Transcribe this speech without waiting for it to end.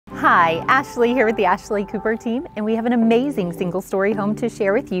Hi, Ashley here with the Ashley Cooper team, and we have an amazing single-story home to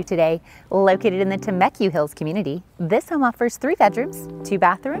share with you today. Located in the Temecula Hills community, this home offers 3 bedrooms, 2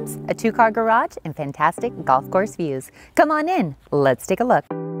 bathrooms, a 2-car garage, and fantastic golf course views. Come on in, let's take a look.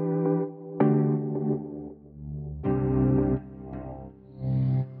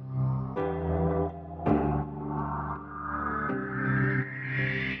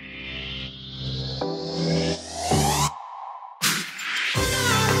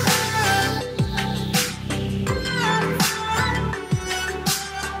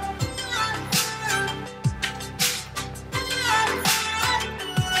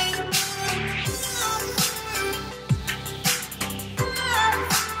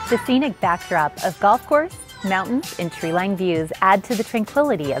 The scenic backdrop of golf course, mountains, and tree-lined views add to the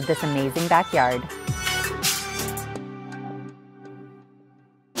tranquility of this amazing backyard.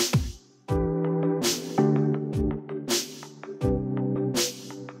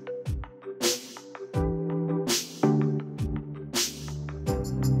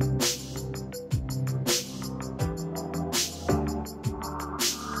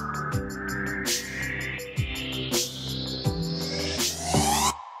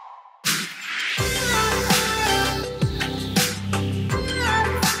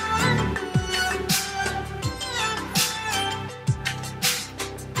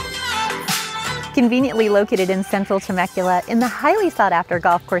 Conveniently located in central Temecula in the highly sought-after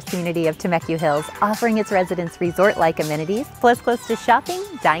golf course community of Temecula Hills, offering its residents resort-like amenities, plus close to shopping,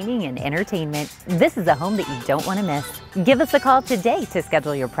 dining, and entertainment. This is a home that you don't want to miss. Give us a call today to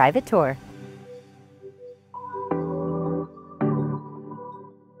schedule your private tour.